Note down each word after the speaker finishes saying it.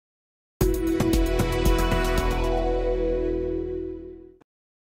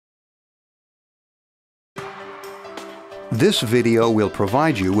This video will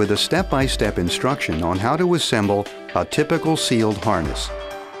provide you with a step-by-step instruction on how to assemble a typical sealed harness.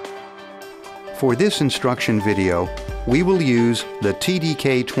 For this instruction video, we will use the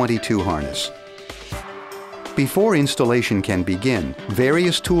TDK22 harness. Before installation can begin,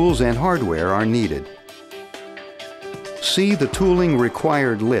 various tools and hardware are needed. See the tooling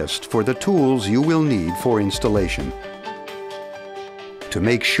required list for the tools you will need for installation. To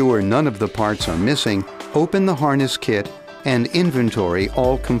make sure none of the parts are missing, open the harness kit and inventory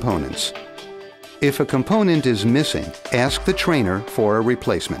all components. If a component is missing, ask the trainer for a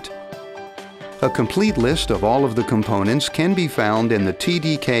replacement. A complete list of all of the components can be found in the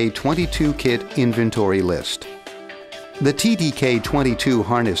TDK22 kit inventory list. The TDK22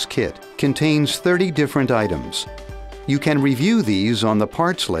 harness kit contains 30 different items. You can review these on the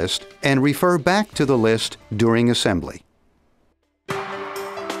parts list and refer back to the list during assembly.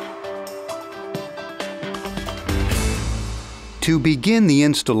 To begin the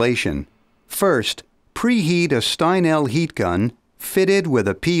installation, first, preheat a Tinel heat gun fitted with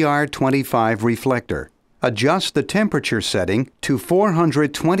a PR25 reflector. Adjust the temperature setting to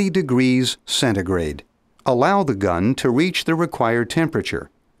 420 degrees centigrade. Allow the gun to reach the required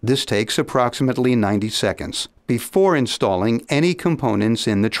temperature. This takes approximately 90 seconds before installing any components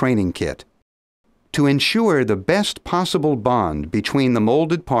in the training kit. To ensure the best possible bond between the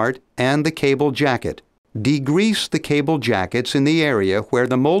molded part and the cable jacket, degrease the cable jackets in the area where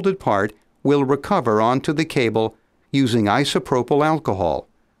the molded part will recover onto the cable using isopropyl alcohol,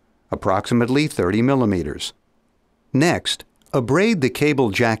 approximately 30 millimeters. Next, abrade the cable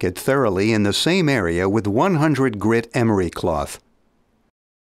jacket thoroughly in the same area with 100 grit emery cloth.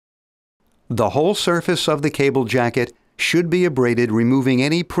 The whole surface of the cable jacket should be abraded, removing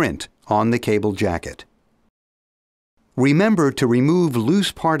any print on the cable jacket. Remember to remove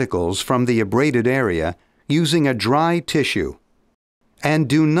loose particles from the abraded area using a dry tissue, and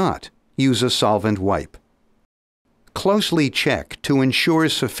do not use a solvent wipe. Closely check to ensure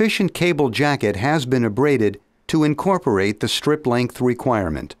sufficient cable jacket has been abraded to incorporate the strip length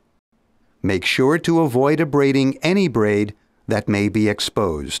requirement. Make sure to avoid abrading any braid that may be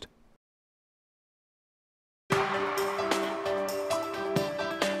exposed.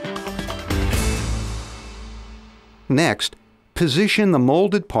 Next, position the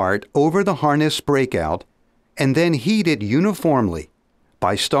molded part over the harness breakout and then heat it uniformly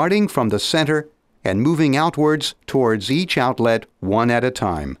by starting from the center and moving outwards towards each outlet one at a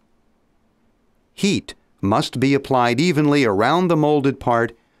time. Heat must be applied evenly around the molded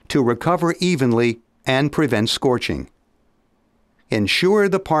part to recover evenly and prevent scorching. Ensure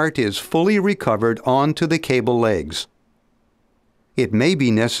the part is fully recovered onto the cable legs. It may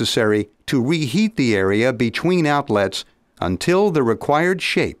be necessary to reheat the area between outlets until the required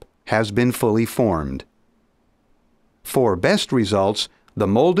shape has been fully formed. For best results, the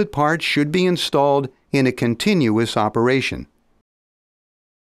molded part should be installed in a continuous operation.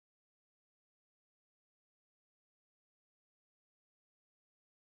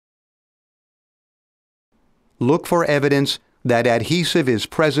 Look for evidence that adhesive is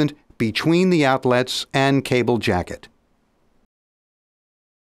present between the outlets and cable jacket.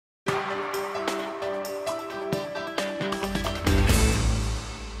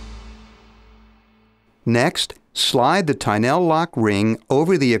 Next, slide the Tinel-Lock ring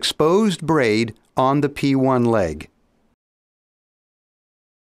over the exposed braid on the P1 leg.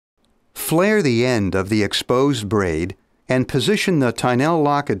 Flare the end of the exposed braid and position the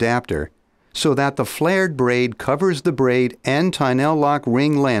Tinel-Lock adapter so that the flared braid covers the braid and Tinel-Lock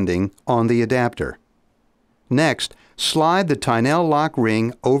ring landing on the adapter. Next, slide the Tinel-Lock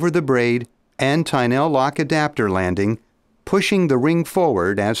ring over the braid and Tinel-Lock adapter landing, pushing the ring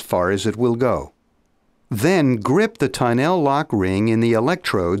forward as far as it will go. Then grip the Tinel-Lock ring in the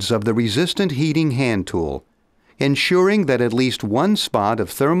electrodes of the resistant heating hand tool, ensuring that at least one spot of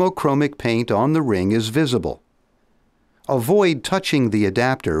thermochromic paint on the ring is visible. Avoid touching the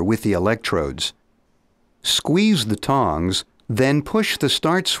adapter with the electrodes. Squeeze the tongs, then push the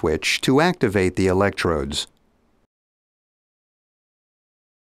start switch to activate the electrodes.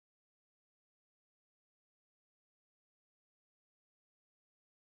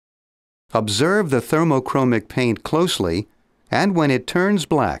 Observe the thermochromic paint closely, and when it turns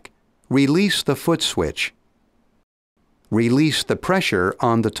black, release the foot switch. Release the pressure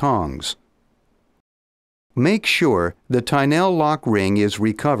on the tongs. Make sure the Tinel-Lock ring is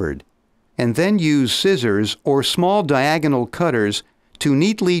recovered, and then use scissors or small diagonal cutters to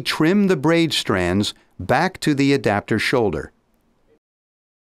neatly trim the braid strands back to the adapter shoulder.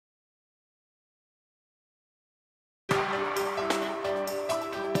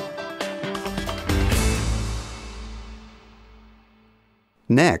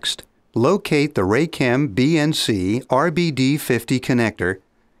 Next, locate the Raychem BNC RBD50 connector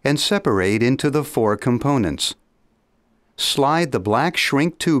and separate into the 4 components. Slide the black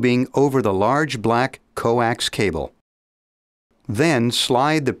shrink tubing over the large black coax cable. Then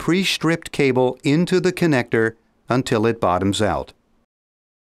slide the pre-stripped cable into the connector until it bottoms out.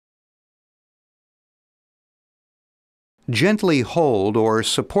 Gently hold or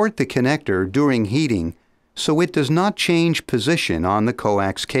support the connector during heating so it does not change position on the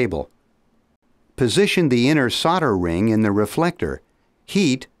coax cable. Position the inner solder ring in the reflector.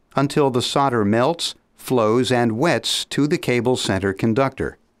 Heat until the solder melts, flows, and wets to the cable center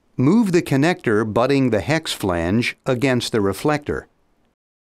conductor. Move the connector butting the hex flange against the reflector.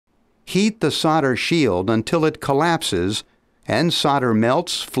 Heat the solder shield until it collapses and solder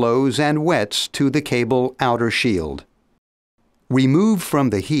melts, flows, and wets to the cable outer shield. Remove from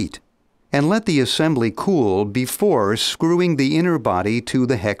the heat and let the assembly cool before screwing the inner body to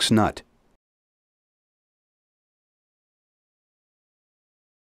the hex nut.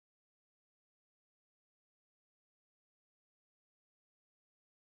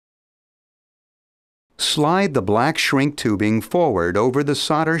 Slide the black shrink tubing forward over the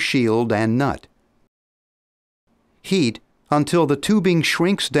solder shield and nut. Heat until the tubing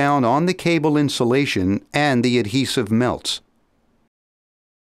shrinks down on the cable insulation and the adhesive melts.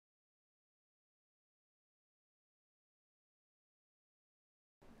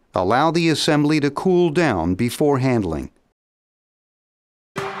 Allow the assembly to cool down before handling.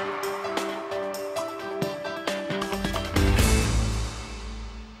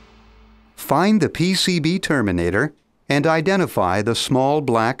 Find the PCB terminator and identify the small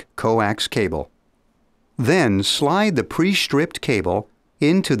black coax cable. Then slide the pre-stripped cable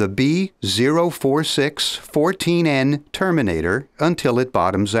into the B04614N terminator until it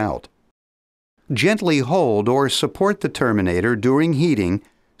bottoms out. Gently hold or support the terminator during heating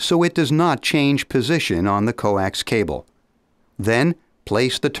so it does not change position on the coax cable. Then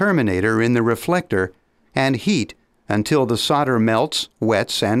place the terminator in the reflector and heat until the solder melts,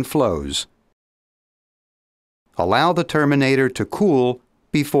 wets, and flows. Allow the terminator to cool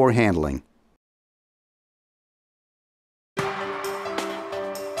before handling.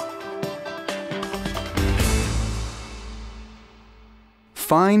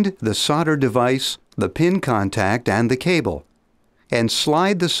 Find the solder device, the pin contact, and the cable, and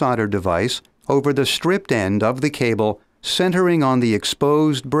slide the solder device over the stripped end of the cable centering on the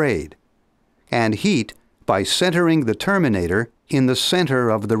exposed braid, and heat by centering the terminator in the center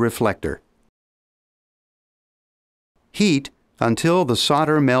of the reflector. Heat until the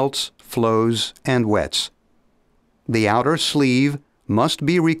solder melts, flows, and wets. The outer sleeve must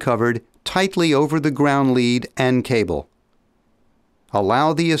be recovered tightly over the ground lead and cable.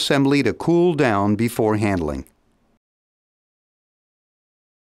 Allow the assembly to cool down before handling.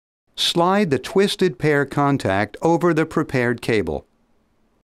 Slide the twisted pair contact over the prepared cable.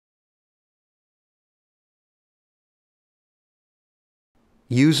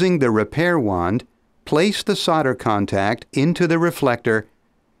 Using the repair wand, place the solder contact into the reflector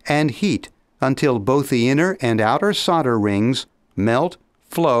and heat until both the inner and outer solder rings melt,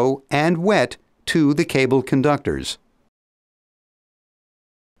 flow, and wet to the cable conductors.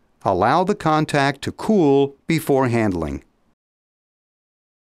 Allow the contact to cool before handling.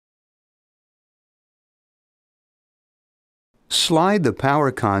 Slide the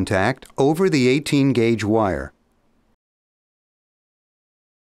power contact over the 18-gauge wire.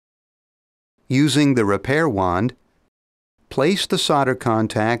 Using the repair wand, place the solder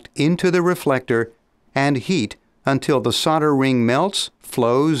contact into the reflector and heat until the solder ring melts,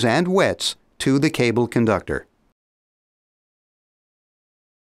 flows, and wets to the cable conductor.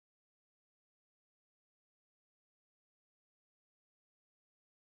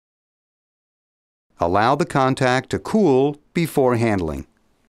 Allow the contact to cool before handling.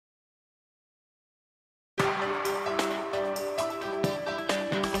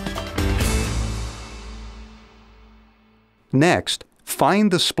 Next,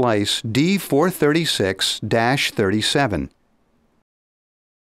 find the splice D436-37.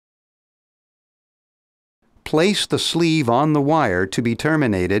 Place the sleeve on the wire to be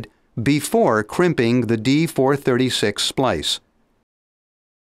terminated before crimping the D436 splice,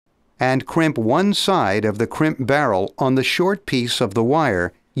 and crimp one side of the crimp barrel on the short piece of the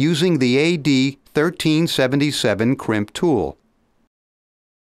wire using the AD1377 crimp tool.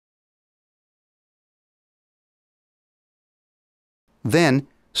 Then,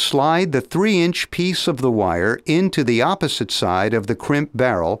 slide the 3-inch piece of the wire into the opposite side of the crimp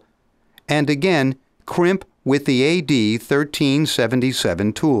barrel and again crimp with the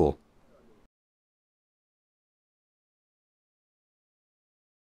AD1377 tool.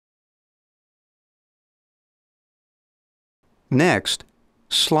 Next,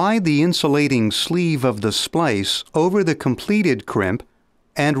 slide the insulating sleeve of the splice over the completed crimp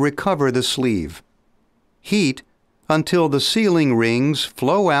and recover the sleeve. Heat until the sealing rings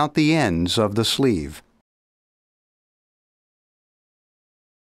flow out the ends of the sleeve.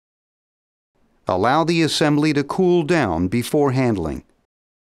 Allow the assembly to cool down before handling.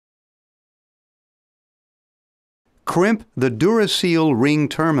 Crimp the DuraSeal ring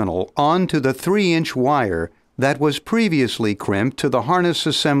terminal onto the 3-inch wire that was previously crimped to the harness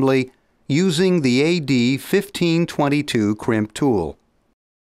assembly using the AD1522 crimp tool.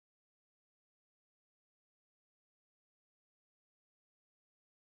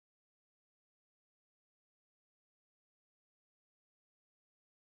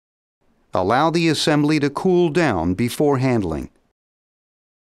 Allow the assembly to cool down before handling.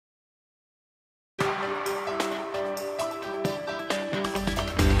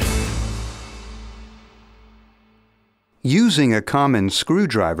 Using a common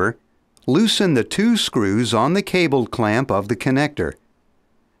screwdriver, loosen the 2 screws on the cable clamp of the connector.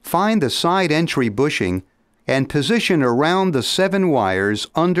 Find the side entry bushing and position around the 7 wires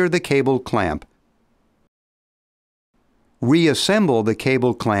under the cable clamp. Reassemble the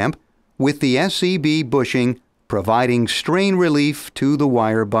cable clamp with the SEB bushing providing strain relief to the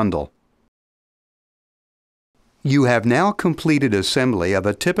wire bundle. You have now completed assembly of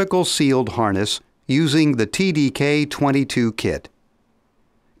a typical sealed harness using the TDK22 kit.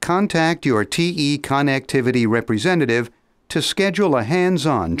 Contact your TE Connectivity representative to schedule a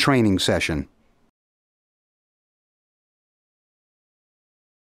hands-on training session.